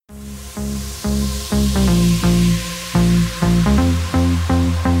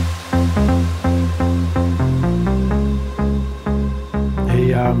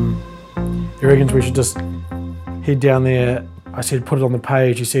reckons we should just head down there. I said, put it on the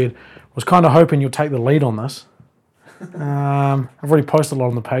page. He said, was kind of hoping you'll take the lead on this. I've already posted a lot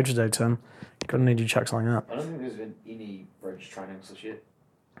on the page today, Tim. Gonna need you to chuck something up. I don't think there's been any bridge trainings this year.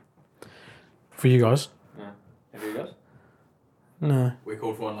 For you guys? No. Have you guys? No. We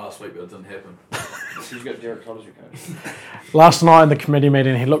called for one last week, but it didn't happen. So you've got Derek Todd as your coach. Last night in the committee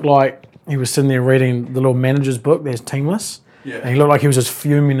meeting, he looked like he was sitting there reading the little manager's book, there's team lists. Yeah. And he looked like he was just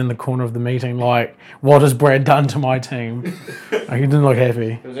fuming in the corner of the meeting, like, what has Brad done to my team? Like, he didn't look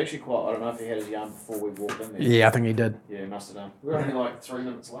happy. It was actually quite, I don't know if he had his yarn before we walked in there. Yeah, I think he did. Yeah, he must have done. We were only like 3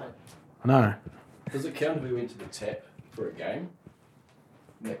 minutes late. I know. Does it count if we went to the tap for a game?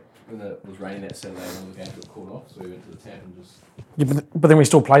 When it was raining that Saturday and all the games got called off, so we went to the tap and just... Yeah, but then we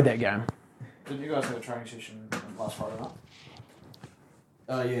still played that game. Did you guys have a training session last Friday night?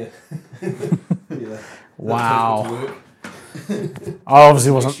 Oh, yeah. Yeah. Wow. I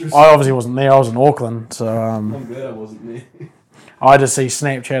obviously wasn't there. I was in Auckland, so I'm glad I wasn't there. I just see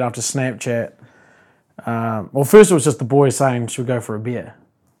Snapchat after Snapchat. Well, first it was just the boys saying, should we go for a beer?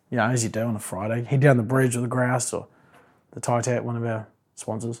 You know, as you do on a Friday. Head down the bridge or the grass or the Titat, one of our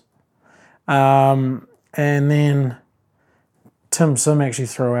sponsors. And then Tim Sim actually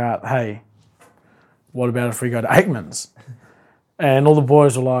threw out, hey, what about if we go to Aikman's? And all the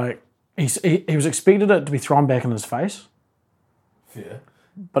boys were like, he was expected it to be thrown back in his face. Yeah.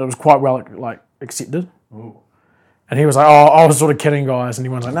 But it was quite well accepted. Ooh. And he was like, oh, I was sort of kidding, guys. And he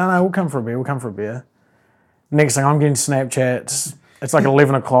was like, no, we'll come for a beer. Next thing, I'm getting Snapchats. It's like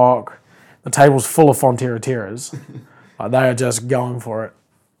 11 o'clock. The table's full of Fonterra Terras. Like, they are just going for it.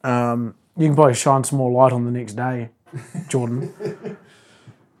 You can probably shine some more light on the next day, Jordan.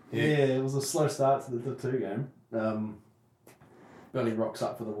 Yeah, it was a slow start to the 2 game. Billy rocks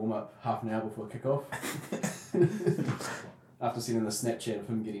up for the warm-up half an hour before kickoff. After sending the Snapchat of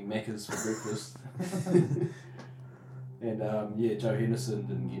him getting Macca's for breakfast. And Joe Henderson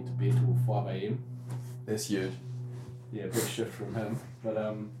didn't get to bed till 5 a.m. That's huge. Yeah, big shift from him. But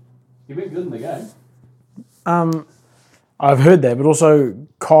he went good in the game. I've heard that, but also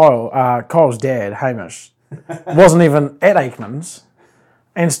Kyle's dad, Hamish, wasn't even at Aikman's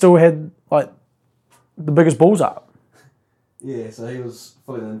and still had like the biggest balls up. Yeah, so he was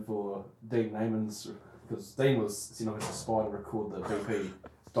filling in for Dean Neyman's because Dean was aspired to record the BP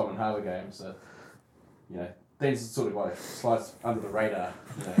Dom and Harbour game, so Dean's sort of like slides under the radar.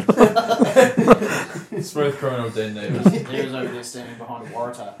 Smooth criminal Dean Davis. He was over there standing behind a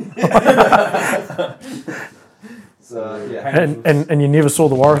Waratah. So And you never saw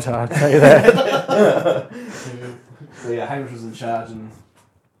the Waratah, I'll tell you that. So Hamish was in charge and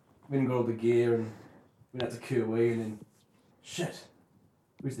went and got all the gear and went out to Kirwee and then shit.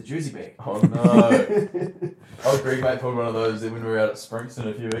 Where's the jersey bag? Oh no. Greg Mate pulled one of those then when we were out at Springston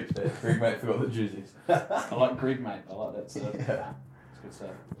a few weeks back. Greg Mate forgot the jerseys. I like Greg, mate. I like that stuff. Yeah. It's good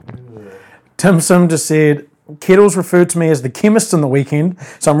stuff. Tim Sim just said, Kettles referred to me as the chemist in the weekend,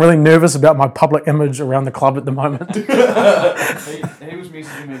 so I'm really nervous about my public image around the club at the moment. He was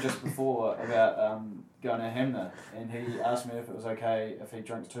messaging me just before about going to Hamner, and he asked me if it was okay if he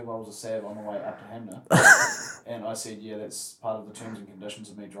drinks 2 bottles of Sav on the way up to Hamner. And I said, yeah, that's part of the terms and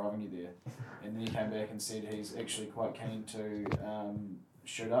conditions of me driving you there. And then he came back and said he's actually quite keen to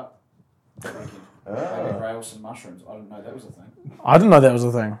shoot up that weekend. Maybe rails and mushrooms. I didn't know that was a thing. I didn't know that was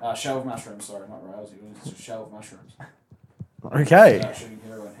a thing. Shelve mushrooms, sorry, not rails. He was shelve mushrooms. Okay. Start shooting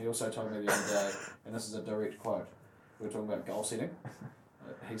heroin. He also told me the other day, and this is a direct quote, we were talking about goal setting.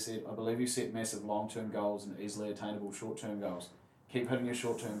 He said, I believe you set massive long-term goals and easily attainable short-term goals. Keep hitting your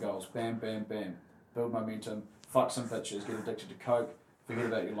short-term goals. Bam, bam, bam. Build momentum. Fuck some bitches. Get addicted to coke. Forget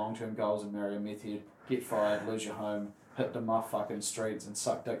about your long-term goals and marry a meth head. Get fired. Lose your home. Hit the motherfucking streets and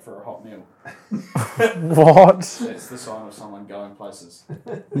suck dick for a hot meal. What? That's the sign of someone going places.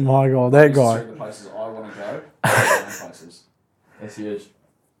 My God, that guy. The places I want to go, going places. That's huge.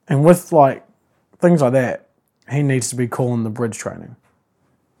 And with like things like that, he needs to be calling the bridge training.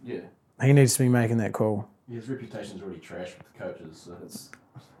 Yeah. He needs to be making that call. his reputation's already trash with the coaches, so it's...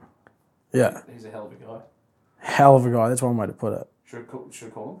 Yeah. He's a hell of a guy. Hell of a guy. That's one way to put it. Should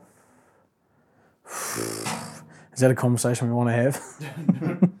call Is that a conversation we want to have?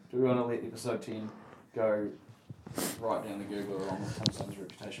 him? Do we want to let episode 10 go right down the Google along with Tim Sum's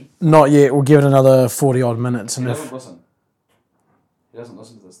reputation? Not yet. We'll give it another 40 odd minutes. He And doesn't if listen. He doesn't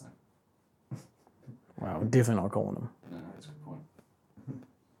listen to this thing. well, we're definitely not calling him. No, that's a good point.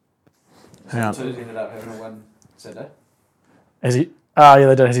 Hang on. So Twos ended up having a win Saturday. Has he? Yeah,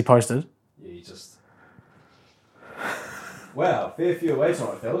 they did. Has he posted? Yeah, he just... Wow, fair few away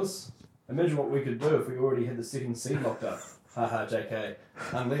tonight, fellas. Imagine what we could do if we already had the second seed locked up. Haha, JK.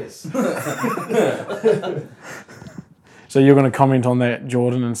 Unless. So you're going to comment on that,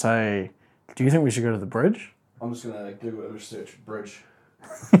 Jordan, and say, do you think we should go to the bridge? I'm just going to Google image search bridge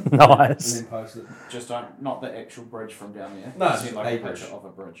Nice. and then post it. Just don't, not the actual bridge from down there. No, Just just like a a bridge. picture of a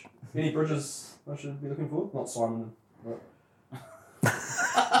bridge. Any bridges I should be looking for? Not Simon.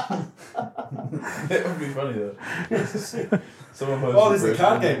 That would be funny though. Someone posts Oh, there's the bridge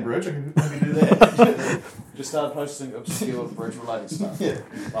card and- game bridge. I can maybe do that. Just start posting obscure bridge related stuff. Yeah.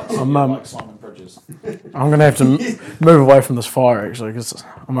 Like, like Simon Bridges. I'm going to have to move away from this fire, actually, because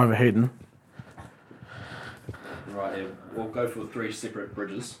I'm overheating. Right, yeah. We'll go for 3 separate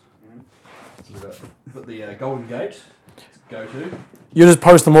bridges. So we've got put the Golden Gate to go to. You just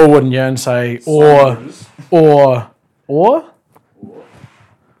post them all, wouldn't you, and say, Simon Bridges. or? Or,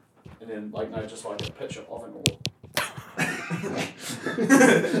 and then, like, no, just like a picture of an or.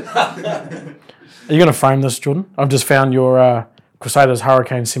 Are you going to frame this, Jordan? I've just found your Crusaders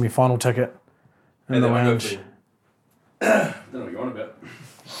Hurricane semi-final ticket in the lounge. Don't know what you're on about.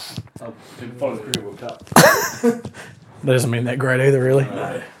 I've been following the Premier World Cup. That doesn't mean that great either, really.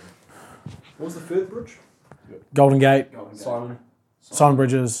 What was the third bridge? Golden Gate, Golden Gate. Simon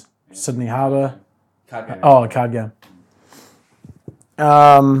Bridges, Sydney Harbour. Card game. Oh, a card game.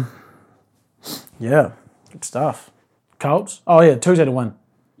 Yeah, good stuff. Colts? Oh, yeah, 2's had a win.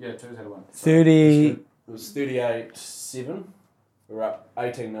 Yeah, 2's had a win. 30. It was 38-7. We were up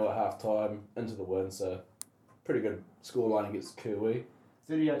 18-0 at half time into the win, so pretty good scoreline against Kiwi.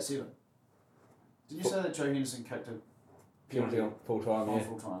 38-7. Did you say that Joe Henderson kicked a Penalty on full time, on yeah.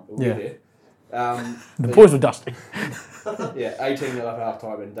 full time? We were there. The but boys were dusty. yeah, 18-0 up at half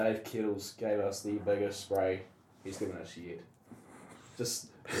time, and Dave Kettles gave us the biggest spray he's given us yet. Just.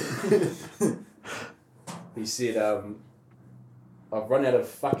 He said, I've run out of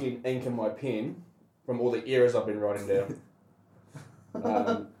fucking ink in my pen from all the errors I've been writing down.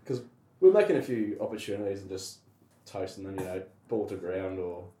 Because we're making a few opportunities and just toasting them, ball to ground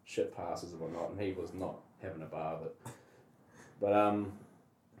or shit passes and whatnot, and he was not having a bar of it. But,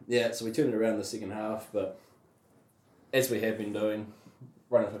 yeah, so we turned it around in the second half, but as we have been doing,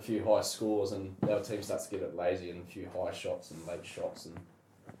 running up a few high scores, and our team starts to get a bit lazy and a few high shots and late shots, and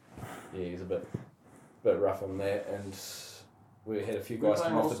yeah, he's a bit rough on that, and we had a few We're guys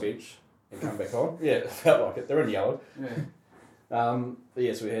come playing off the bench and come back on. Yeah, it felt like it. They're in yellow. Yeah. But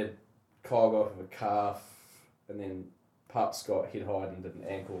yeah, so we had Kyle go off of a calf, and then Pups got head high and did an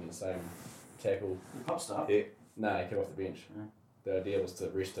ankle in the same tackle. The pop start. Yeah. No, he came off the bench. Yeah. The idea was to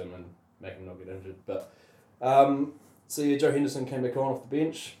rest him and make him not get injured. But so yeah, Joe Henderson came back on off the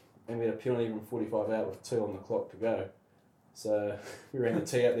bench, and we had a penalty from 45 out with 2 on the clock to go. So we ran the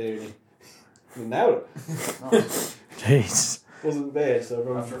tee out there, and he nailed it. Nice. Jeez. Wasn't bad. So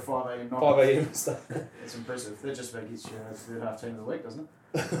everyone After a 5 a.m. knock. 5 a.m. start. That's impressive. That just gets you the third half team of the week, doesn't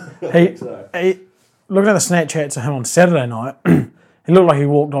it? Hey, So, looking at the Snapchats of him on Saturday night, he looked like he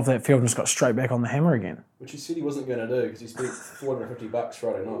walked off that field and just got straight back on the hammer again. which he said he wasn't going to do because he spent $450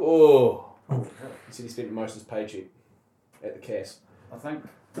 Friday night. Oh. He said he spent most of his paycheck at the Cass. I think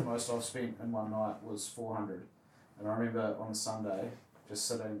the most I've spent in one night was 400. And I remember on Sunday, I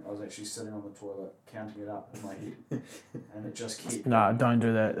was actually sitting on the toilet counting it up in my head. And it just kept... No, don't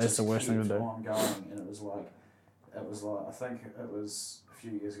do that. That's just the worst thing to kept do. on going, and it was like, I think it was a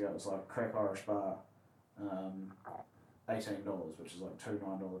few years ago, it was like Crack Irish Bar, $18, which is like $2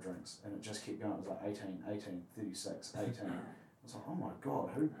 $9 drinks, and it just kept going. It was like 18, 36, 18. I was like, oh my god,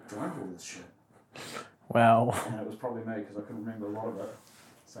 who drank all this shit? Wow. And it was probably me, because I couldn't remember a lot of it.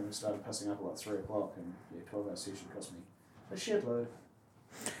 So I started pissing up at like 3 o'clock, and yeah, 12-hour session cost me a shitload.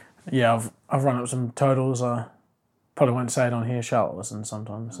 Yeah, I've run up some totals. Probably won't say it on here. Charlotte listens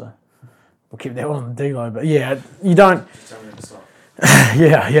sometimes, so we'll keep that one on the D-Lo. But yeah, you don't... Just tell me to stop.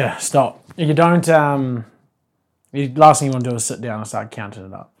 yeah, stop. You don't... the last thing you want to do is sit down and start counting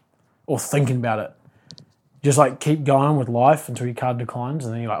it up. Or thinking about it. Just like keep going with life until your card declines,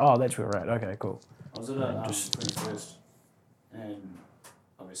 and then you're like, oh, that's where we're at. Okay, cool. I was at a 21st, and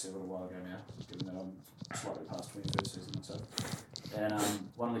obviously a little while ago now, given that I'm slightly past 21st season and stuff. And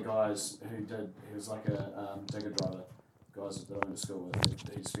one of the guys he was like a digger driver, guys that I went to school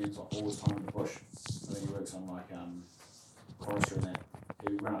with, he spends like all his time in the bush. I think he works on like forestry and that.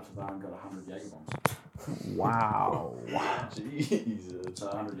 He ran up to the bar and got 100 Jaeger bombs. Wow. Jesus. So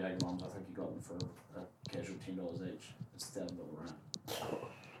 100 Jaeger bombs, I think he got them for a casual $10 each. It's a $1,000 round.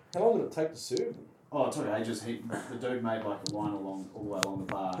 How long did it take to serve them? Oh, it took ages. The dude made like a line all the way along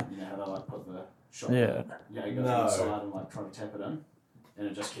the bar. You know how they like put the shot Yeah. Jaeger No. inside and like try to tap it in, and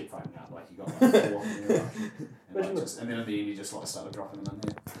it just kept fucking up. Like you got like 4, and then in the end he just like started dropping them in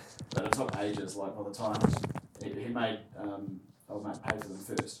there. But it took ages. Like by the time He made old mate pay for them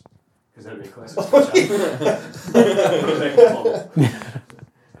first because that'd be a classic.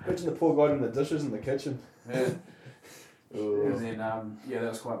 Imagine the poor guy doing the dishes in the kitchen. Yeah. And then that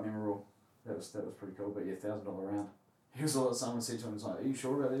was quite memorable. That was pretty cool. But yeah, $1,000 round. He was like, someone said to him, "It's like, are you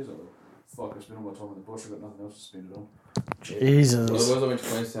sure about these?" I was like, "Fuck, I spent all my time in the bush. I've got nothing else to spend it on." Jesus. Well, the ones I went to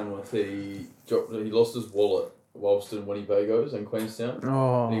Queenstown with, he lost his wallet whilst in Winnebagos in Queenstown.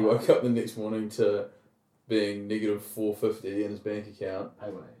 Oh. And he woke up the next morning to being negative $450 in his bank account.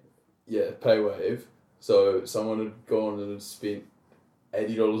 Paywave. Yeah, PayWave. So someone had gone and had spent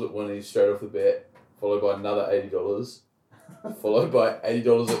 $80 at Winnie's straight off the bat, followed by another $80, followed by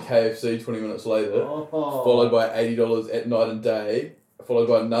 $80 at KFC 20 minutes later, followed by $80 at night and day, followed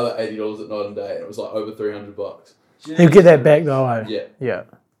by another $80 at night and day, and it was like over $300. He'll get that back though, eh? Yeah. Yeah.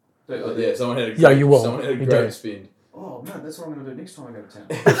 Yeah, someone had a great, Yeah, you will. Someone had a You great do. spend. Oh man, that's what I'm gonna do next time I go to town.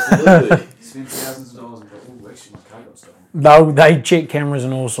 Absolutely. Spend thousands of dollars and go, oh, actually my car got stolen. They check cameras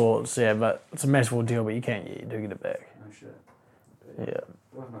and all sorts, yeah, but it's a massive ordeal, but you do get it back. No shit. Yeah.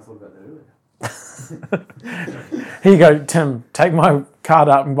 Why haven't I thought about that earlier? Here you go, Tim, take my card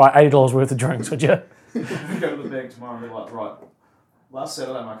up and buy $80 worth of drinks, would you? Go to the bank tomorrow and be like, right, last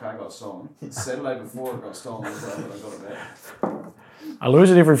Saturday my car got stolen. Saturday before it got stolen, I got it back. I lose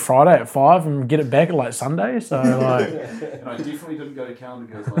it every Friday at 5 and get it back at like Sunday, so like... And I definitely didn't go to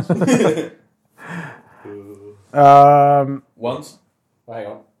Calendar Girls last week. Once? Oh, hang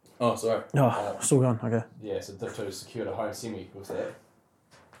on. Oh, sorry. Oh, still going, okay. Yeah, so Div 2 secured a home semi with that.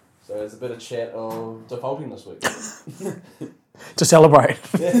 So there's a bit of chat of defaulting this week. To celebrate.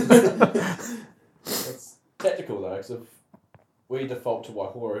 It's tactical though, because if we default to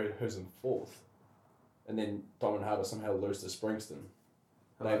Waihora, who's in 4th, and then Diamond Harbour somehow lose to Springston,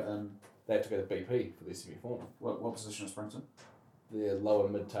 they have to go to BP for their semi-final. What position is Springston? They're lower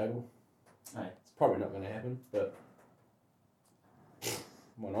mid-table. Hey. It's probably not going to happen, but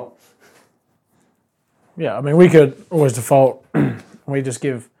why not? Yeah, I mean, we could always default. We just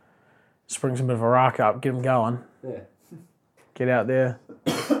give Springston a bit of a rack up, get them going, Yeah. get out there.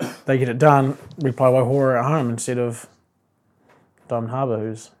 They get it done. We play Waihora at home instead of Diamond Harbour,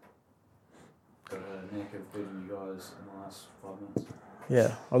 who's... Got a knack of beating you guys in the last 5 minutes.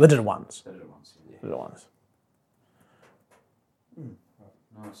 Yeah, well, they did it once. They did it once. They did it once.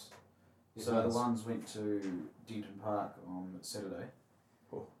 Nice. So the ones went to Denton Park on Saturday.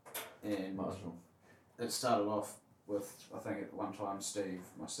 And Marginal. it started off with, I think at one time, Steve,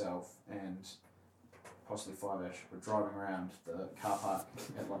 myself, and possibly Five Ash were driving around the car park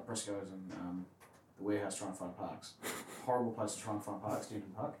at like Briscoe's and the warehouse trying to find parks. Horrible place to try and find parks,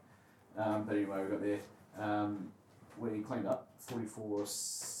 Denton Park. But anyway, we got there. We cleaned up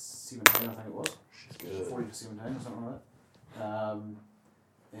 44-17, I think it was. 40-17 or something like that.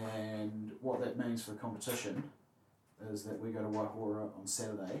 And what that means for competition is that we go to Waihora on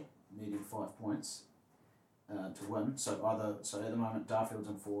Saturday, needing 5 points to win. So at the moment, Darfield's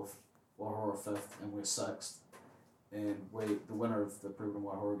in 4th, Waihora 5th, and we're 6th. And the winner of the Brisbane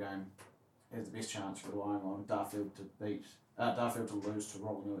Waihora game has the best chance, relying on Darfield to lose to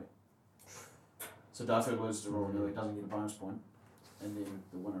Rolanui. So Darfield loses to Rolanui, doesn't get a bonus point, and then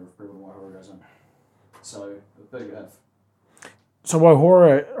the winner of Brisbane Waihora goes in. So a big if. So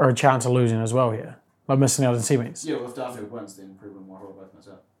Waihora are a chance of losing as well here, by missing out on semis. Yeah, well, if Darfield wins, then Brisbane Waihora both miss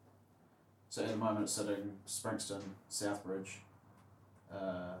out. So at the moment it's sitting Springston, Southbridge,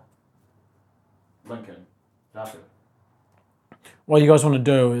 Lincoln, Darfield. What you guys want to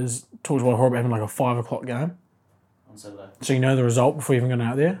do is talk to Waihora about having like a 5 o'clock game, On Saturday. so you know the result before you even go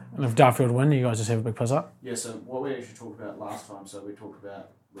out there. And if Darfield win, you guys just have a big piss up. Yeah, so what we actually talked about last time,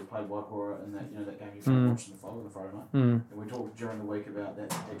 we played Waihora in that that game you watched in the fold on the Friday night. And we talked during the week about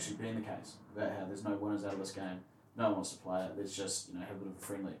that actually being the case, about how there's no winners out of this game, no one wants to play it, let's just have a bit of a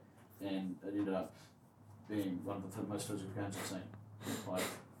friendly. And it ended up being one of the most physical games I've seen. We played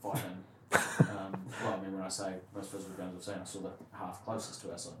fighting. When I say most physical games I've seen, I saw the half closest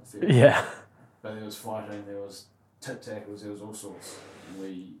to our side of the field. Yeah. But there was fighting, there was tic-tackles, there was all sorts.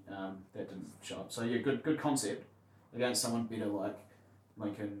 And that didn't show up. So yeah, good concept against someone better like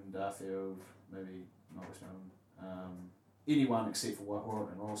Lincoln, Darfield, maybe not West Melbourne, anyone except for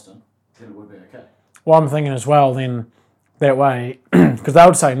Waihora and Royston, then it would be okay. Well, I'm thinking as well then, that way, because they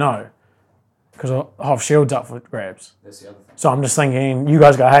would say no, because Hoff Shield's up for grabs. That's the other thing. So I'm just thinking, you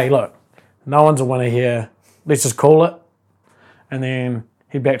guys go, hey, look, no one's a winner here. Let's just call it. And then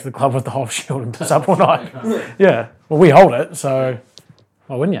head back to the club with the Hoff Shield and piss up all night. Yeah. Well, we hold it, so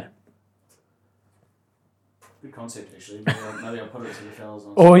why wouldn't you? Good concept, actually. Maybe I'll put it to the fellas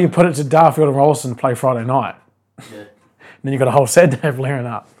on. Or you put it to Darfield and Rolston play Friday night. Yeah, And then you've got a whole Saturday of layering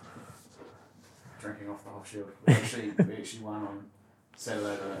up. drinking off the Hoff Shield. we actually won on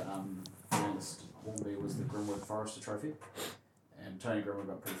Saturday. Against Hornby was the Grimwood Forester Trophy, and Tony Grimwood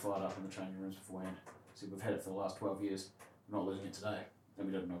got pretty fired up in the training rooms beforehand. So we've had it for the last 12 years. We're not losing it today, and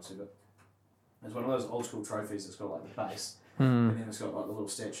we didn't obviously, but it's one of those old school trophies that's got like the base, and then it's got like the little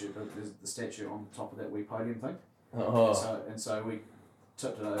statue, but there's the statue on top of that wee podium thing. Oh. And so we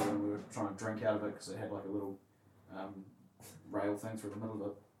tipped it over and we were trying to drink out of it because it had like a little rail thing through the middle of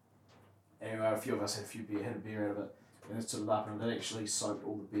it. Anyway, a few of us had a beer out of it, and it tipped it up, and it actually soaked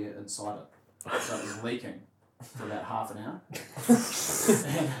all the beer inside it, so it was leaking for about half an hour.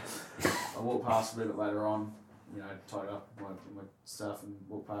 And I walked past a little bit later on, tied up my stuff and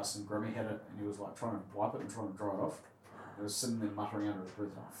walked past, and Grimmy had it, and he was like trying to wipe it and trying to dry it off. He was sitting there muttering under his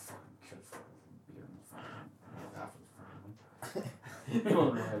breath, "Oh, fucking kid, fucking beer in the fucking after." He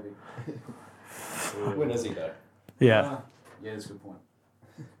wasn't really happy. When is he though? Yeah. Yeah, that's a good point.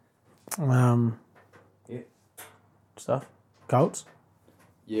 Yeah. Stuff. Colts.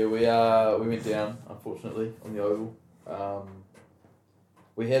 Yeah, we went down, unfortunately, on the oval.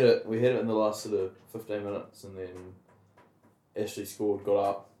 We had it in the last sort of 15 minutes, and then Ashley scored, got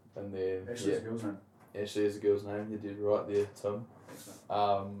up, and then Actually, it's a girl's name. Ashley is a girl's name. You did right there, Tim. Thanks,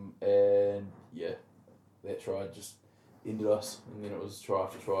 mate. And yeah, that try just ended us, and then it was try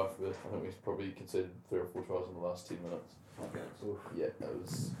after try for. I think we probably conceded 3 or 4 tries in the last 10 minutes. Okay. Yeah, it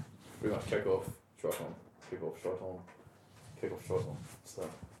was pretty much kick off, strike on, kick off, strike on, kick off, strike on. So,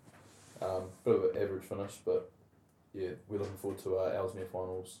 bit of an average finish, but yeah, we're looking forward to our Ellesmere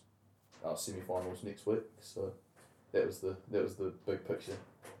finals, our semi-finals next week. So that was the big picture.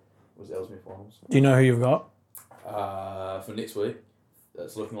 Was Ellesmere finals. Do you know who you've got? For next week,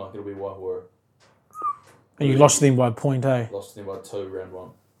 it's looking like it'll be Waihora. And you lost to them by a point, eh? Lost to them by 2, round 1.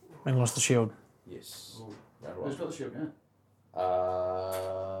 And lost the shield. Yes, Ooh. round Who's 1. got the shield game?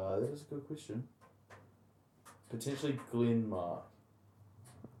 That is a good question. Potentially Glenmark.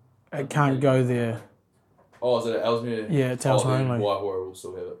 It can't go there. Oh, is it at Ellesmere? Yeah, it's Ellesmere then only. Waihora will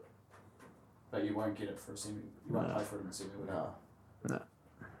still have it. But you won't get it for a semi. You won't No. play for it in a semi. will you? Nah.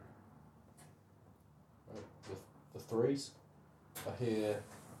 The threes. I hear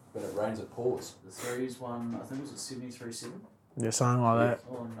when it rains it pours. The threes won, I think it was a 73-7. Yeah, something like that.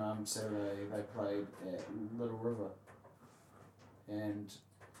 On Saturday, they played at Little River. And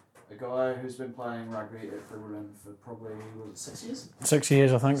a guy who's been playing rugby at Brisbane for probably, was it 6 years? 6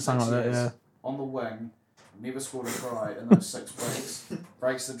 years, I think, 6 something like that, years, yeah. On the wing, never scored a try in those 6 weeks.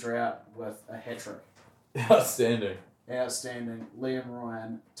 Breaks the drought with a hat-trick. Outstanding. Outstanding. Liam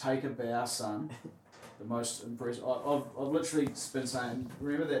Ryan, take a bow, son. The most impressive. I've literally been saying,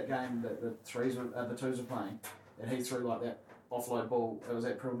 remember that game that the twos were playing, and he threw like that offload ball. It was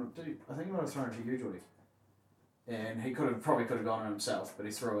at Prilton. I think he might have thrown it to you, Geordie. And he probably could have gone on himself, but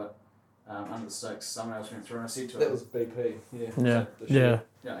he threw it under the sticks. Someone else went through, and I said to him, That was BP. Yeah. Yeah, The yeah.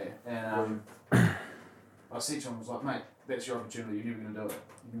 yeah. And I said to him, I was like, mate, that's your opportunity. You're never going to do it.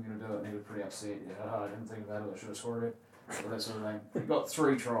 You're never going to do it. And he was pretty upset. Yeah, I didn't think about it. I should have scored it. Or that sort of thing. He got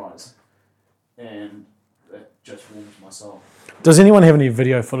 3 tries. And it just warms my soul. Does anyone have any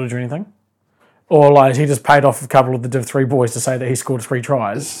video footage or anything? Or like he just paid off a couple of the Div 3 boys to say that he scored 3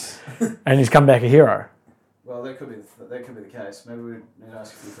 tries and he's come back a hero? Well, that could be the case. Maybe we need to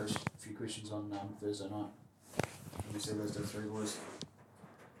ask a few questions on Thursday night. When we see those Div 3 boys.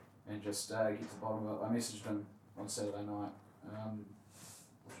 And just get to the bottom of it. I messaged him on Saturday night,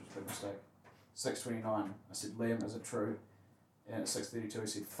 which was a big mistake. 6:29. I said, Liam, is it true? And at 6:32 he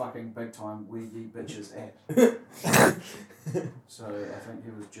said, fucking big time, where ye bitches at? So I think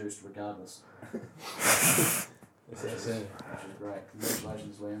he was juiced regardless. Which is great.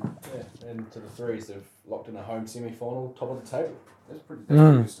 Congratulations, Liam. Yeah. And to the threes, they've locked in a home semi-final, top of the table. That's pretty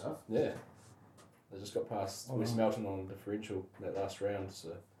good stuff. Yeah. They just got past West Melton on differential that last round, so.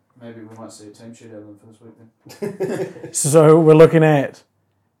 Maybe we might see a team sheet out of them for this week then. So we're looking at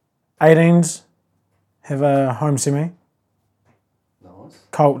 18s have a home semi, Nice.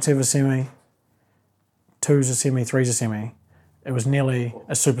 Colts have a semi, 2s a semi, 3s a semi. It was nearly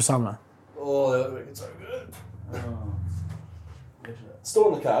a super summer. Oh, that would make it so good. Oh. Still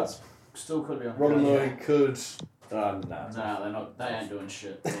on the cards. Still could be on. Roddenberry could. Nah. No, they're not. They ain't doing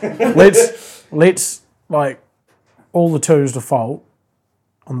shit. Let's like all the 2s default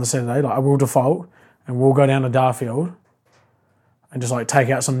on the Saturday. Like I will default and we'll go down to Darfield and just like take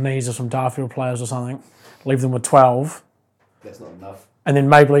out some knees of some Darfield players or something. Leave them with 12. That's not enough. And then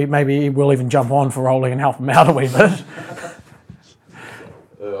maybe we'll even jump on for Rolling and help them out a wee bit.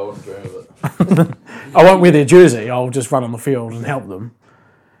 I wouldn't dream of it. I won't wear their jersey. I'll just run on the field and help them.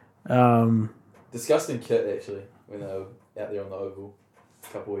 Disgusting kit, actually, when they were out there on the oval a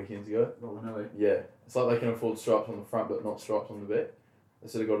couple of weekends ago. Well, no way. Yeah, It's like they can afford stripes on the front but not stripes on the back. They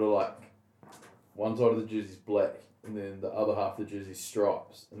sort of got to like one side of the jersey's black and then the other half of the jersey's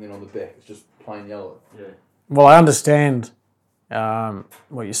stripes, and then on the back it's just plain yellow. Yeah. Well, I understand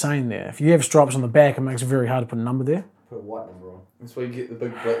what you're saying there. If you have stripes on the back, it makes it very hard to put a number there. Put a white number on. That's why you get the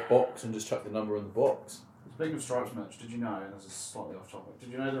big black box and just chuck the number in the box. Speaking of stripes, Mitch, did you know, and this is slightly off topic, did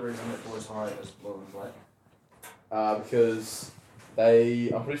you know the reason that Boys High is blue and black? Because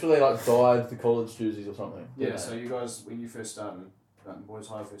I'm pretty sure they like dyed the college jerseys or something. Yeah, so you guys, when you first started, Boys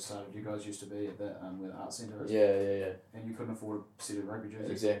High first started, you guys used to be at that where the art centre is. Yeah. And you couldn't afford a set of rugby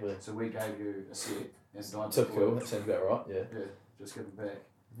jerseys. Exactly. So we gave you a set and dyed Typical. That sounds about right. Yeah. Yeah, just give it back.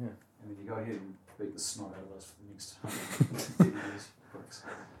 Yeah. And then you go ahead and beat the snot out of us for the next 150 years. Pricks.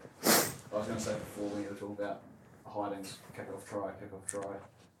 I was going to say before when you were talking about hidings, kick off try.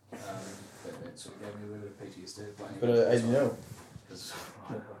 That sort of gave me a little bit of PTSD playing. But as you know. Because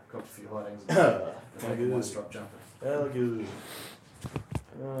I got a few hidings. How good. One strip jumper. How good.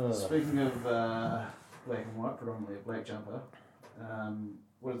 Speaking of black and white, predominantly a black jumper,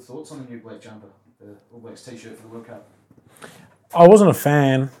 what are the thoughts on the new black jumper? The All Blacks t-shirt for the World Cup? I wasn't a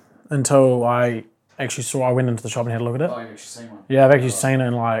fan until I went into the shop and had a look at it. Oh, you've actually seen one? Yeah, I've actually seen it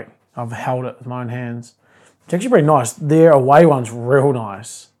and like I've held it with my own hands. It's actually pretty nice. Their away one's real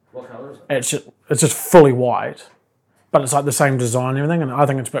nice. What colour is it? It's just fully white, but it's like the same design and everything, and I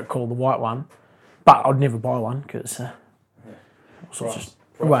think it's a bit cool, the white one. But I'd never buy one because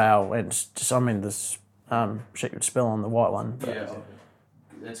well, it's just this shit you'd spill on the white one. But. Yeah,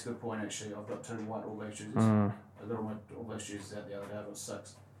 that's a good point actually. I've got 2 white All Blacks jerseys. I got all my All Blacks jerseys out the other day. I've got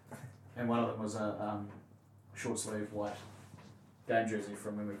 6. And one of them was a short sleeve white game jersey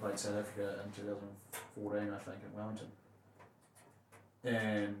from when we played South Africa in 2014, I think, in Wellington.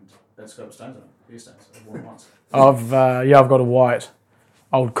 And that's got stains on it, beer stains. I've worn it once. I've got a white,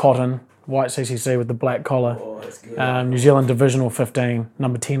 old cotton, white CCC with the black collar. Oh, that's good. New Zealand Divisional 15,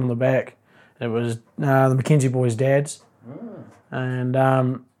 number 10 on the back. It was the Mackenzie boys' dad's. And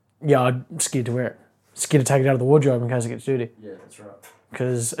I'm scared to wear it. Scared to take it out of the wardrobe in case it gets dirty. Yeah, that's right.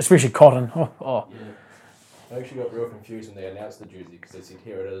 Because, especially cotton. Oh. Yeah. I actually got real confused when they announced the jersey because they said,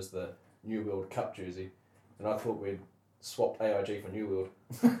 here it is, the New World Cup jersey. And I thought we'd swapped AIG for New World.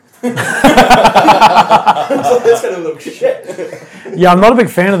 So that's going to look shit. Yeah, I'm not a big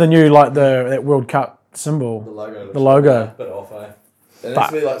fan of the new, that World Cup symbol. The logo. The logo. A bit off, eh? It has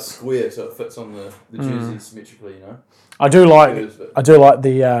to be like square so it fits on the jersey symmetrically, you know? I do like It is, but-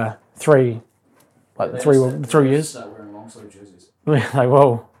 the 3, They three just- three they years. start wearing long sleeve jerseys. They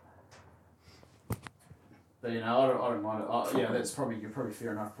will. But I don't mind it. That's you're probably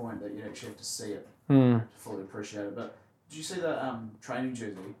fair enough point that you actually have to see it Mm. to fully appreciate it. But did you see the training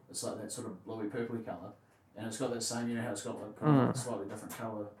jersey? It's like that sort of bluey purpley colour, and it's got that same. You know how it's got like kind of a slightly different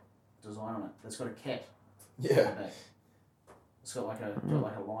colour design on it. It's got a cat on the Yeah. back. It's got like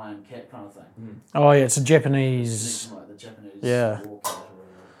a lion cat kind of thing. Oh, yeah, it's a It's Japanese. like the Japanese Yeah. war cat or whatever.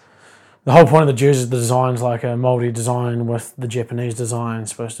 The whole point of the jersey, the design's like a mouldy design with the Japanese design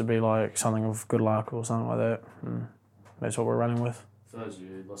supposed to be like something of good luck or something like that. And that's what we're running with. For those of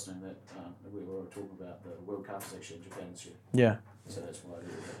you listening, that we were talking about the World Cup actually in Japan this year, Yeah. so that's why I did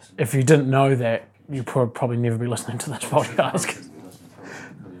it. If you didn't know that, you'd probably never be listening to this podcast.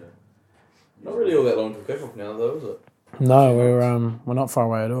 Not really all that long to kickoff now, though, is it? No, we're not far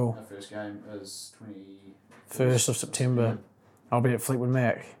away at all. Our first game is 1st of September. I'll be at Fleetwood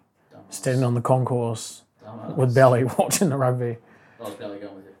Mac, Dumbass. standing on the concourse Dumbass. with Belly watching the rugby. I was barely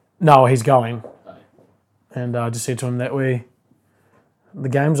going with you. No, he's going. Hey. And I just said to him that the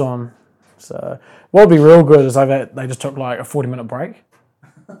game's on. So what would be real good is they just took like a 40-minute break,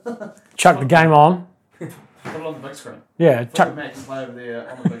 chuck the game on. Put it on the big screen. Yeah, Chuck chuck. Mac can play over there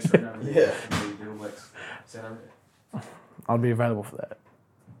on the big screen over there. Yeah. And the All Blacks stand over there. I'll be available for that.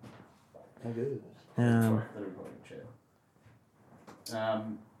 How good. Yeah. That'll be probably a chat.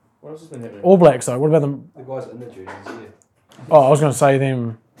 What else has been happening? All Blacks though. What about them? The guys in the jerseys, yeah. Oh, I was going to say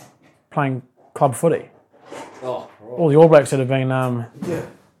them playing club footy. Oh, All the All Blacks that have been. Yeah.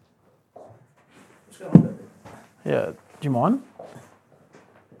 What's going on there? Yeah. Do you mind?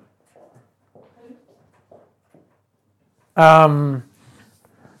 I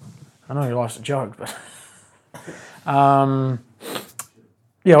know he likes to joke, but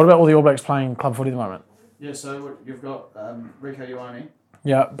yeah. What about all the All Blacks playing club footy at the moment? Yeah, so you've got Rico Ioane.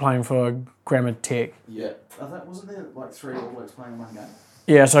 Yeah, playing for Grammar Tech. Yeah. I think wasn't there like 3 All Blacks playing in one game?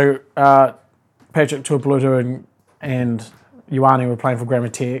 Yeah, so Patrick Tuipulotu and Ioane were playing for Grammar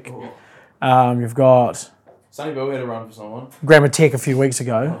Tech. You've got Sonny Bill had a run for someone. Grammar Tech a few weeks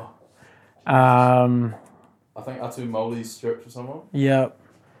ago. I think Atu Moli's stripped for someone. Yeah.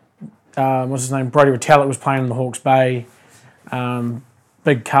 what's his name? Brodie Retallick was playing in the Hawke's Bay.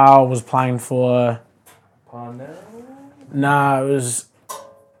 Big Carl was playing for. Parnell? Nah, it was.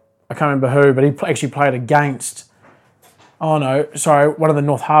 I can't remember who, but he actually played against. Oh no, sorry, one of the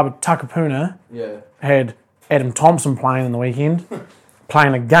North Harbour, Takapuna, Yeah. had Adam Thompson playing in the weekend,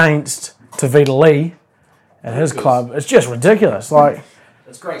 playing against Tavita Lee at his club. It's just ridiculous. Like,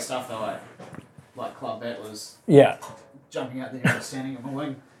 It's great stuff though, like club battlers yeah, jumping out there and standing on the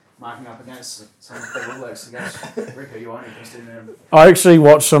wing, marking up against some of the All Blacks against Rico Ioane interested in them. I actually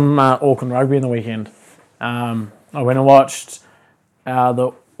watched some Auckland rugby in the weekend. I went and watched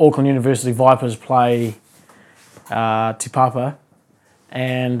the Auckland University Vipers play Te Papa,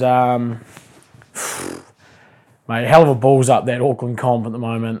 and mate, hell of a balls up that Auckland comp at the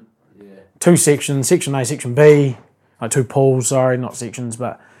moment. Yeah. Two sections, Section A, Section B, two pools, sorry, not sections,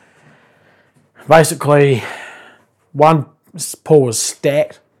 but basically one pool was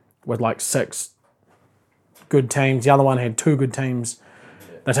stacked with like 6 good teams. The other one had 2 good teams.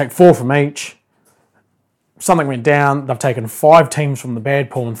 They take 4 from each. Something went down. They've taken 5 teams from the bad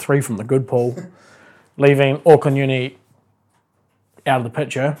pool and 3 from the good pool, leaving Auckland Uni out of the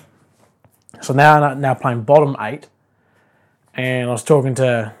picture. So now playing bottom 8. And I was talking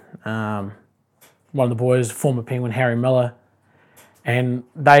to one of the boys, former Penguin, Harry Miller, and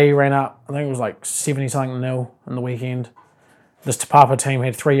they ran up, I think it was like 70-something nil in the weekend. This Te Papa team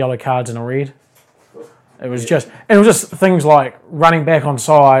had 3 yellow cards and a red. It was just things like running back on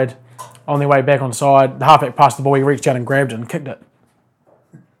side, on their way back on side, the halfback passed the ball, he reached out and grabbed it and kicked it.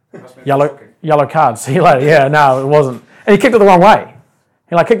 Yellow card, see you later. Yeah, no, it wasn't. And he kicked it the wrong way.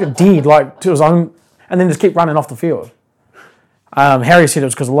 He kicked it dead, to his own, and then just keep running off the field. Harry said it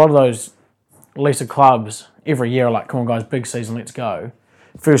was because a lot of those lesser clubs every year are like, come on guys, big season, let's go.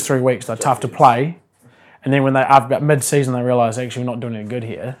 First 3 weeks they're tough to play, and then when after about mid-season they realise actually we're not doing any good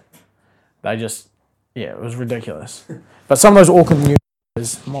here. They just, it was ridiculous. But some of those Auckland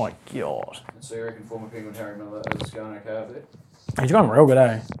news, my God. So you reckon former Penguin Harry Miller is going okay up there? He's going real good,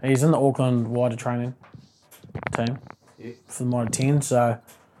 eh? He's in the Auckland wider training team for the Mitre 10, so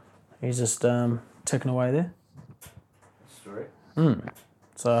he's just ticking away there. Story.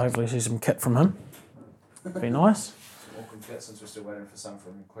 So hopefully see some kit from him. Be nice. Some Auckland kit since we're still waiting for some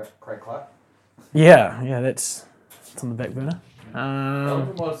from Craig Clark. Yeah, that's on the back burner.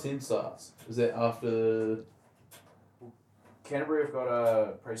 When the Mitre 10 starts? Is that after Canterbury have got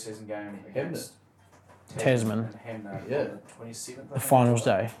a pre-season game against Tasman. and Hamner Yeah. on the 27th. The finals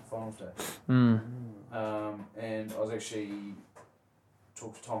day. Finals day. Mm. And I was actually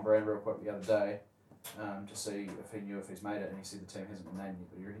talked to Tom Brand real quick the other day to see if he knew if he's made it, and he said the team hasn't been named yet,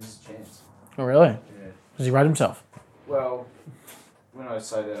 but he reckons there's a chance. Oh, really? Yeah. Does he rate himself? Well, when I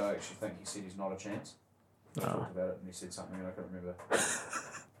say that, I actually think he said he's not a chance. I Oh. talked about it, and he said something, and I couldn't remember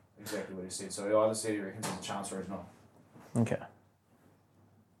exactly what he said. So he either said he reckons there's a chance or he's not. Okay.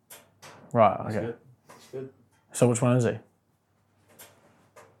 Right, That's okay. good. That's good. So which one is he?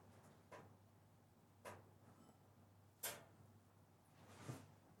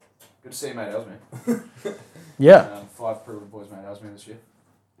 Good to see you, mate Elsmere. Yeah. 5 Privilege Boys made Elsmere this year.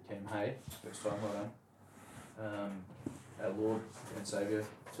 Cam Hay, first time, well done. Our Lord and Saviour,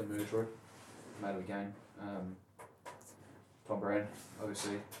 Tim Murgatroyd, mate of the game. Tom Brand,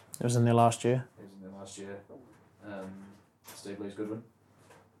 obviously, It was in there last year. he was in there last year. Steve Lees Goodwin,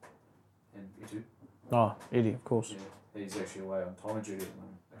 and Itu. Oh, Eddie, of course. Yeah, he's actually away on time duty at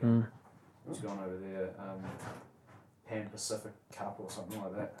the moment. Mm. He's gone over there, Pan Pacific Cup or something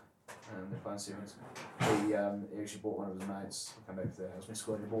like that. They're playing sevens. He actually brought one of his mates. I'll come back to that. Elsmere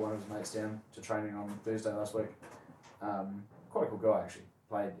squad. He brought one of his mates down to training on Thursday last week. Quite a cool guy actually.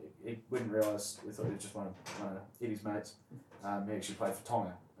 Played. He wouldn't realise. We thought he was just one of Eddie's mates. He actually played for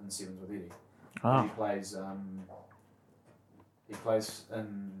Tonga in the sevens with Eddie. Ah. He plays. He plays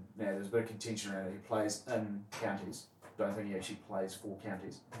in. Now there's a bit of contention around it. He plays in counties. Don't think he actually plays for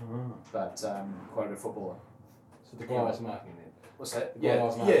counties, but quite a good footballer. So the guy was marking it. What's that? The guy I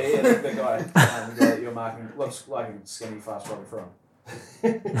was marking. The guy that you're marking looks like a skinny, fast Robbie From.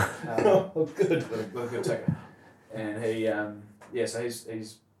 Oh, good. With a good ticker. And he, so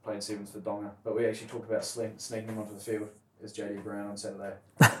he's playing sevens for Donga, but we actually talked about sneaking him onto the field as JD Brown on Saturday,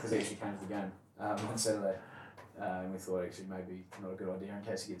 because he actually came to the game on Saturday. And we thought actually maybe not a good idea in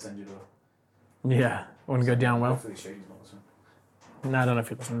case he gets injured or... Yeah, wouldn't go down well. Hopefully Sheedy's not listening. No, I don't know if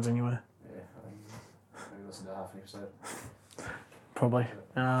he listens anyway. Yeah, I think maybe listen to half an episode. Probably.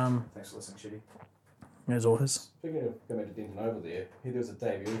 Thanks for listening, Sheedy. There's all his. Speaking of going back to Denton over there was a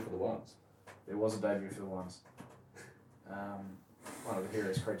debut for the ones. There was a debut for the ones. One of the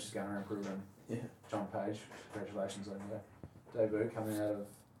heroes creatures going around proving John Page. Congratulations on your debut coming out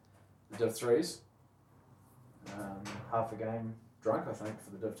of the Div 3s. Half a game drunk, I think,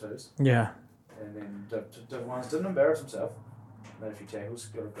 for the Div 2s. Yeah. And then Div 1s didn't embarrass himself. Made a few tackles,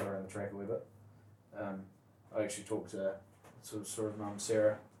 got around the track a wee bit. I actually talked to sort of mum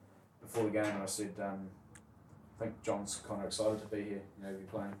Sarah before the game, and I said, I think John's kind of excited to be here, be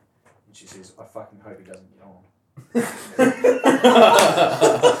playing. And she says, I fucking hope he doesn't get on.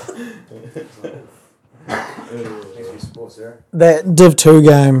 Thanks for your support, Sarah. That Div 2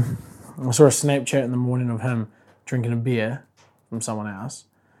 game, I saw a Snapchat in the morning of him drinking a beer from someone else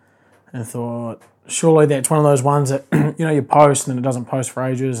and thought, surely that's one of those ones that, you post and then it doesn't post for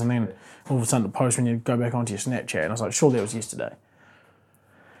ages and then all of a sudden it posts when you go back onto your Snapchat. And I was like, surely that was yesterday.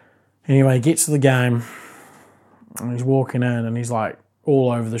 Anyway, he gets to the game and he's walking in and he's like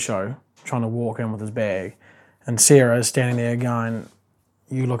all over the show, trying to walk in with his bag. And Sarah is standing there going,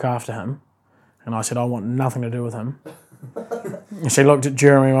 you look after him. And I said, I want nothing to do with him. And she looked at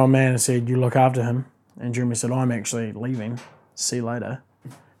Jeremy, my man, and said, you look after him. And Jeremy said, I'm actually leaving. See you later.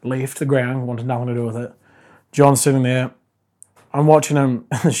 Left the ground, wanted nothing to do with it. John's sitting there. I'm watching him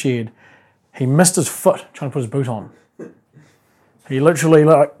in the shed. He missed his foot trying to put his boot on. He literally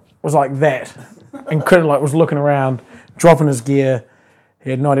was like that and couldn't, was looking around, dropping his gear.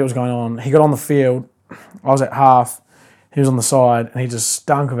 He had no idea what was going on. He got on the field. I was at half. He was on the side and he just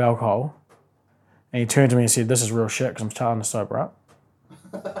stunk of alcohol. And he turned to me and said, this is real shit because I'm starting to sober up.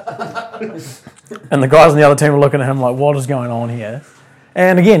 And the guys on the other team were looking at him like, what is going on here?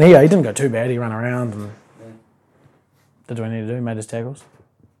 And again, he didn't go too bad. He ran around and did what he needed to do, made his tackles.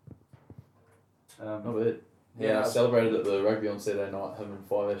 Not bad. Yeah, I celebrated at the rugby on Saturday night. Him and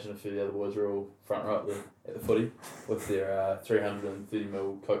Five-Ash and a few of the other boys were all front row at the footy with their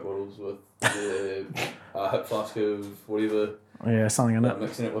 330ml Coke bottles with their hip flask of whatever. Yeah, something in it.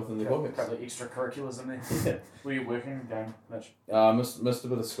 Mixing it with in their pockets. A couple of extracurriculars in there. Yeah. Were you working game, Mitch? Missed a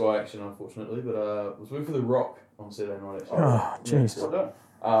bit of Sky action, unfortunately, but was working for The Rock on Saturday night, actually. Oh, jeez. What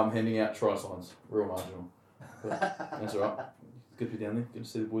done? Handing out try signs. Real marginal. But that's alright. Good to be down there. Good to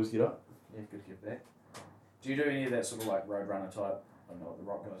see the boys get up. Yeah, good to get back. Do you do any of that sort of like roadrunner type? I don't know what the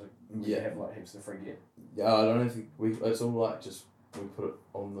Rock guys are. Yeah. You have like heaps of free gear. Yeah, I don't know if it's all like just we put it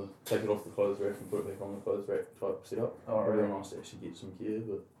on take it off the clothes rack and put it back on the clothes rack type setup. Oh, really? Real nice to actually get some gear,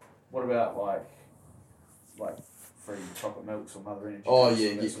 but. What about like free chocolate milks or Mother Energy? Oh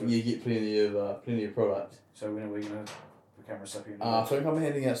drinks, yeah, you get plenty of product. So when are we gonna become recipient? I think I'm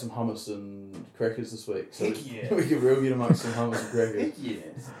handing out some hummus and crackers this week. So Heck yeah. we can really get amongst some hummus and crackers. Heck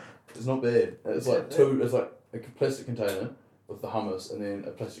yeah. It's not bad. It's like two. It's like a plastic container with the hummus, and then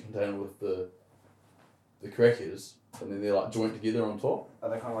a plastic container with the crackers, and then they're like joint together on top. Are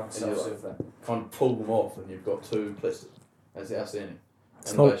they kind of like a And you, self-serve thing? Kind of pull them off, and you've got two plastic. That's outstanding.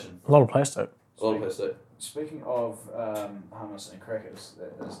 It's Innovation. a lot of plastic. A lot of plastic. Speaking of hummus and crackers,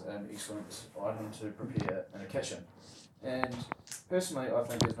 that is an excellent item to prepare in a kitchen. And personally, I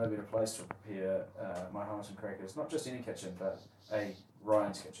think there's no better place to prepare my hummus and crackers, not just any kitchen, but a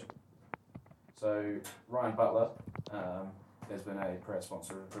Ryan's kitchen. So Ryan Butler has been a proud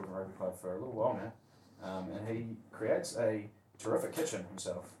sponsor of the Brisbane Rugby Club for a little while now, and he creates a terrific kitchen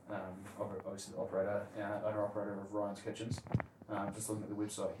himself. Obviously, the owner-operator of Ryan's Kitchens. Just looking at the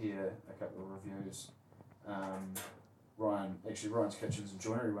website here, a couple of reviews. Ryan's Kitchens and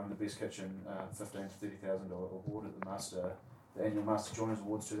Joinery won the Best Kitchen $15,000 to $30,000 award at the annual Master Joiners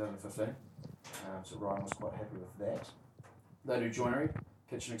Awards 2015. So Ryan was quite happy with that. They do joinery,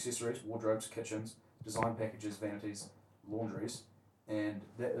 kitchen accessories, wardrobes, kitchens, design packages, vanities, laundries, and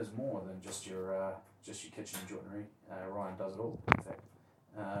that is more than just your kitchen joinery. Ryan does it all, in fact.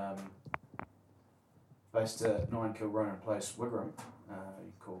 Based at 9 Kilronan Place, Wigram,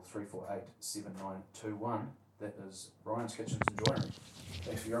 you call 348-7921. That is Ryan's Kitchens and Joinery.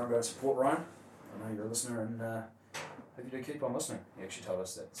 Thanks for your ongoing support, Ryan. I know you're a listener, and hope you do keep on listening. He actually told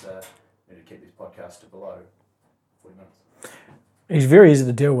us that we need to keep these podcasts to below 40 minutes. He's very easy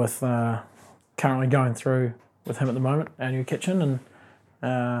to deal with. Currently going through with him at the moment, our new kitchen,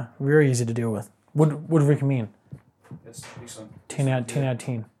 and very easy to deal with. Would recommend. It's excellent. 10 out of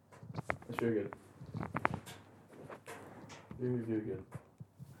 10. It's very good. Very, very good.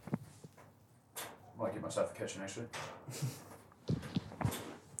 Might get myself a kitchen actually.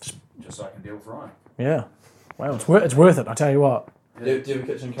 Just so I can deal with Ryan. Yeah. Well, it's worth it, I tell you what. Do you have a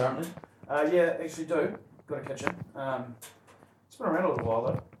kitchen currently? Yeah, actually do. Got a kitchen. It's been around a little while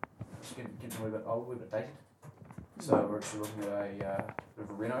though. It's getting a wee bit old, a wee bit dated. So we're actually looking at a bit of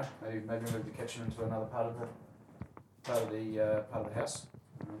a reno. Maybe move the kitchen into another part of the house.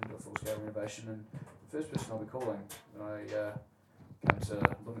 Do a full scale renovation. And the first person I'll be calling when I come to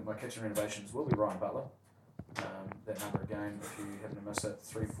look at my kitchen renovations will be Ryan Butler. That number again, if you happen to miss it,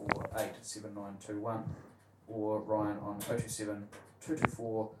 3487921, or Ryan on 027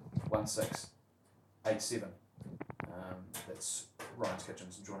 224 1687. That's Ryan's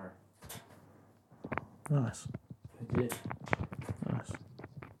Kitchens in Joinery. Nice. Yeah. Nice.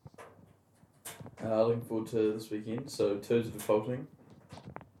 Looking forward to this weekend. So 2's are defaulting.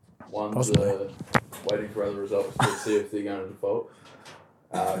 One's Possibly. waiting for other results to see if they're going to default.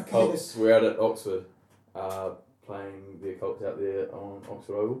 Colts, we're out at Oxford, playing the Colts out there on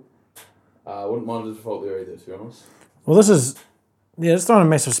Oxford Oval. Wouldn't mind a default there either, to be honest. Well, it's throwing a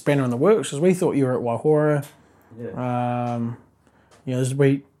massive spanner in the works because we thought you were at Waihora. Yeah. There's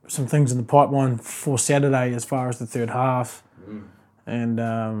some things in the pipeline for Saturday as far as the third half, and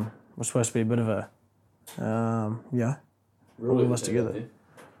we're supposed to be a bit of a, Really all this together.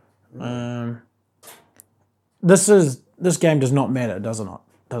 there. This game does not matter, does it not?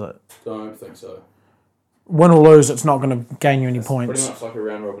 Does it? Don't think so. Win or lose, it's not going to gain you any It's points. pretty much like a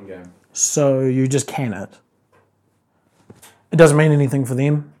round robin game. So you just can it. It doesn't mean anything for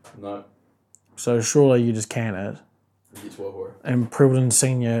them. No, So surely you just can it. you get 12 or. And Prevelton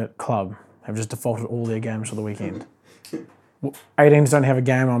Senior Club have just defaulted all their games for the weekend. 18s don't have a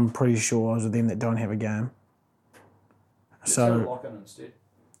game, I'm pretty sure, of them that don't have a game. So lock in instead.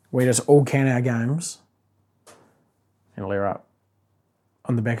 we just all can our games and layer up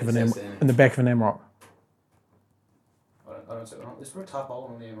on the back of an It's in the back of an MROC. I don't say that. Let's put a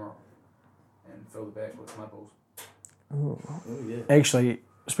tarpaulin on the Emerald and fill the back with mud balls. Oh, yeah. Actually,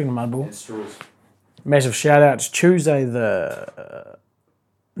 speaking of mud ball, And straws. massive shout out. It's Tuesday the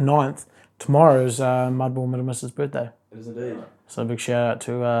 9th. Tomorrow's Mudball Minimus's birthday. It is indeed. So a big shout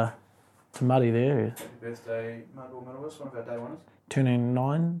out to Muddy there. Happy birthday, Mudball Minimus, one of our day winners. Turning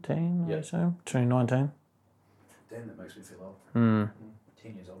 19, I Yep. assume. Turning 19. Damn, that makes me feel old. 10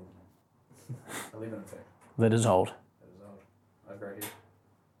 years older than him. 11 in fact. That is old. That is old. I grey hair.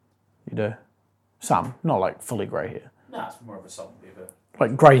 You do. Some, not like fully grey hair. Nah, it's more of a salt and pepper.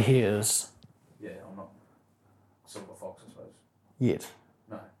 Like grey hairs Yeah, I'm not silver fox, I suppose. yet.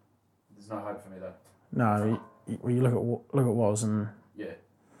 No, there's no hope for me though. No, you look at Woz and Yeah,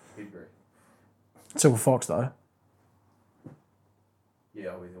 he'd agree. Silver Fox though. Yeah,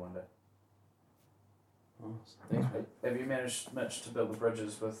 I'll be there one day. Nice. Thanks, mate. Have you managed, Mitch, to build the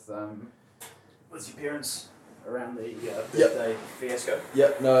bridges with your parents around the birthday fiasco?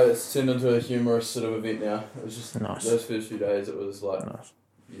 Yep, no, it's turned into a humorous sort of event now. It was just Nice. those first few days, it was like, Nice.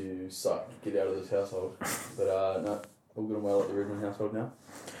 you suck, get out of this household. But no, all good and well at the Redmond household now.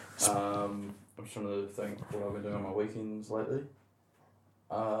 I'm just trying to think what I've been doing on my weekends lately.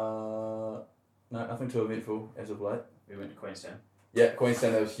 No, nothing too eventful as of late. We went to Queenstown. Yeah,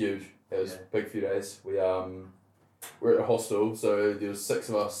 Queenstown, that was huge. That was Yeah. big few days. We're at a hostel, so there was 6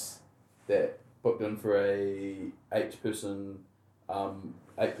 of us that booked in for a 8-person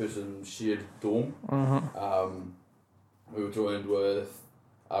shared dorm. We were joined with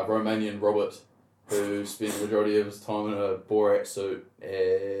Romanian Robert, who spent the majority of his time in a Borat suit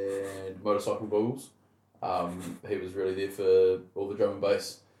and motorcycle bulls. He was really there for all the drum and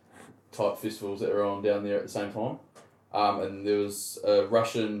bass type festivals that were on down there at the same time. And there was a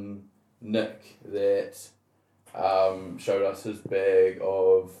Russian Nick that showed us his bag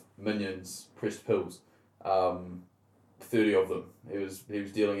of Minions pressed pills. 30 of them. He was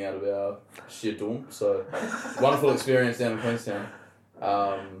dealing out of our shared dorm. So wonderful experience down in Queenstown.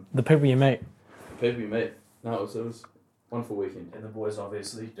 The people you meet. The people you meet. No, it was a wonderful weekend. And the boys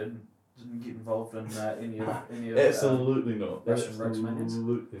obviously didn't get involved in any of Absolutely not. Russian Rogues Minions?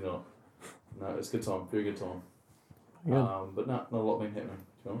 Absolutely not. No, it's a good time. Very good time. Good. But no, not a lot been happening,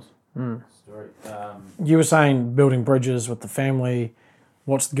 to be honest. story. You were saying building bridges with the family.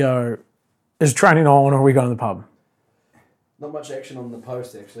 What's the go? Is training on or are we going to the pub? Not much action on the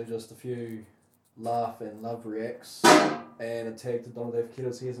post actually, just a few laugh and love reacts and a tag to Donovan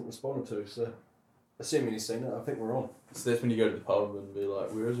Kiddos he hasn't responded to, so assuming he's seen it, I think we're on. So that's when you go to the pub and be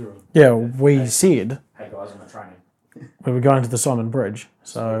like, where is everyone? Yeah, we said Hey guys, I'm at training. we were going to the Simon Bridge.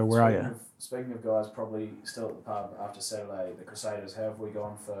 So where are you? Speaking of guys probably still at the pub after Saturday, the Crusaders, how have we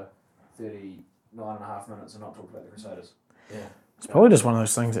gone for 39.5 minutes and not talked about the Crusaders? Yeah. It's probably just one of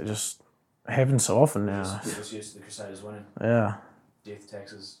those things that just happens so often now. Just used to the Crusaders winning. Yeah, Death,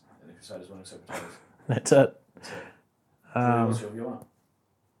 taxes, and the Crusaders winning Super Titles. that's it. That's it. What's your view on it?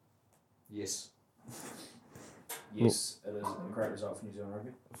 Yes. Yes, it is a great result for New Zealand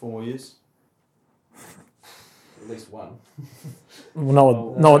rugby. 4 more years. At least one. Well,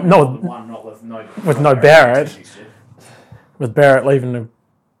 Well, no, one, not with no Barrett. next year. with Barrett leaving to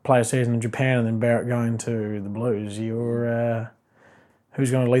play a season in Japan and then Barrett going to the Blues, you're who's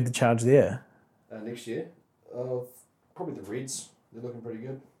going to lead the charge there? Next year, Probably the Reds. They're looking pretty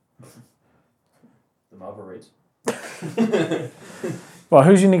good. The Marlborough Reds. Well,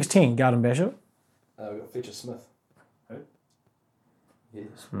 who's your next 10? Garden Bishop? We've got Fletcher Smith.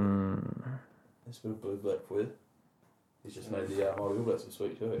 Yes. That's a bit of blue black for you. He's just made the Māori All Blacks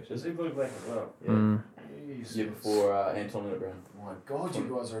sweet too, actually. Is he blue black as well? Yeah. Jeez. Year before Anton Littleground. My God, you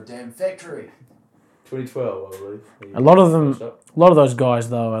guys are a damn factory. 2012, I believe. A lot of those guys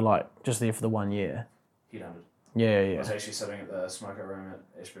though are like just there for the 1 year. Headhunted. Yeah, I yeah. was actually sitting at the smoker room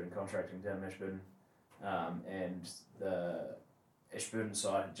at Ashburton Contracting down in Ashburton, and the Ashburton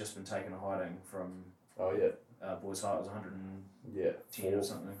side had just been taken a hiding from Oh yeah. Boys High. It was 110 Yeah. or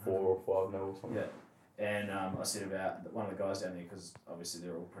something. 4 or 5 0 or something. Yeah. And I said about one of the guys down there, because obviously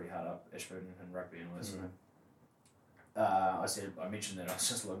they're all pretty hard up, Ashburton and rugby and all this. I mentioned that I was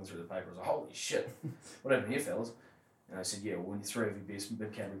just looking through the paper. I was like, holy shit, what happened here, fellas? And I said, yeah, well, when 3 of your best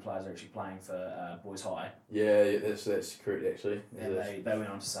mid-Canterbury players are actually playing for Boys High. Yeah, that's correct actually. And they went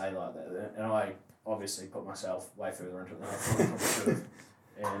on to say like that. And I obviously put myself way further into it than I thought I probably should have.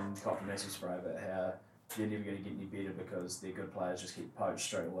 And copped a massive spray about how they're never going to get any better because their good players just get poached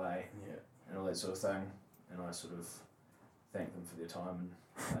straight away. Yeah. And all that sort of thing. And I sort of thanked them for their time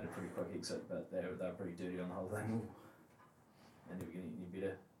and made a pretty quick exit, but they were pretty dirty on the whole thing. And never getting any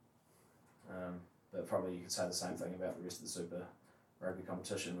better. But probably you could say the same thing about the rest of the Super Rugby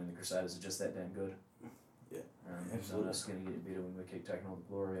competition when the Crusaders are just that damn good. Yeah, absolutely. It's going to get better when we keep taking all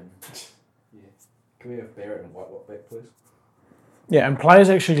the glory. And Yeah. Can we have Barrett and Whitelock back, please? Yeah, and players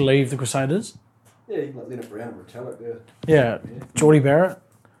actually leave the Crusaders. Yeah, you can like Leonard Brown and Retallick there. Yeah, Geordie Barrett.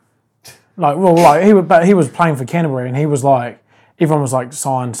 But he was playing for Canterbury, and he was like, everyone was like,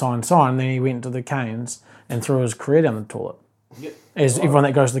 sign. Then he went to the Canes and threw his career down the toilet, as everyone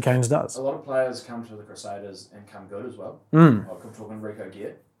that goes to the Canes does. a lot of players come to the Crusaders and come good as well. Mm. Like I'm talking Rico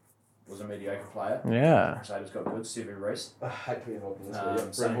Gear was a mediocre player. Yeah. Crusaders got good. Stevie Reese. I hate to be involved in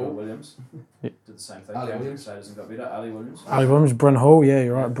this. Same with Williams. Yeah. Did the same thing. Ali Came to the Williams. Crusaders and got better. Ali Williams. Ali Williams, Bryn Hall. Yeah,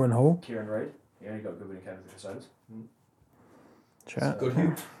 you're right, Bryn Hall. Kieran Reid. He only got good when he came to the Crusaders. Sure. Good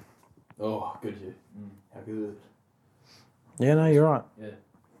Hugh. Oh, good you. How good. Yeah, no, you're right. Yeah.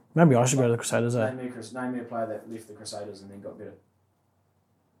 Maybe I should go to the Crusaders, eh? Name me a player that left the Crusaders and then got better.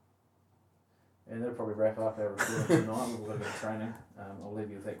 And that'll probably wrap up our recording tonight. We've got a bit of training. I'll leave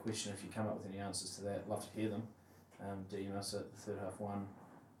you with that question. If you come up with any answers to that, I'd love to hear them. DM us at the Third Half One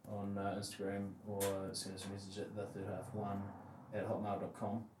on Instagram, or send us a message at the Third Half One at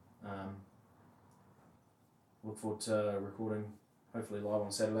hotmail.com. Look forward to recording, hopefully live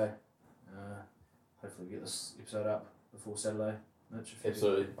on Saturday. Hopefully we get this episode up before Saturday. Mitch, if you-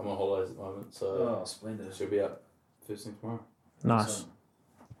 Absolutely. I'm on holidays at the moment, so Oh, splendid. it should be up first thing tomorrow. Nice. Excellent.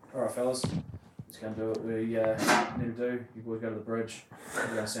 Alright, fellas. Let's go and do what we need to do. You boys go to the bridge. We're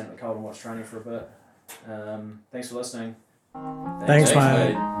going to stand at the cold and watch training for a bit. Thanks for listening. Thanks,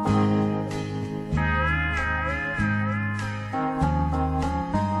 mate. mate.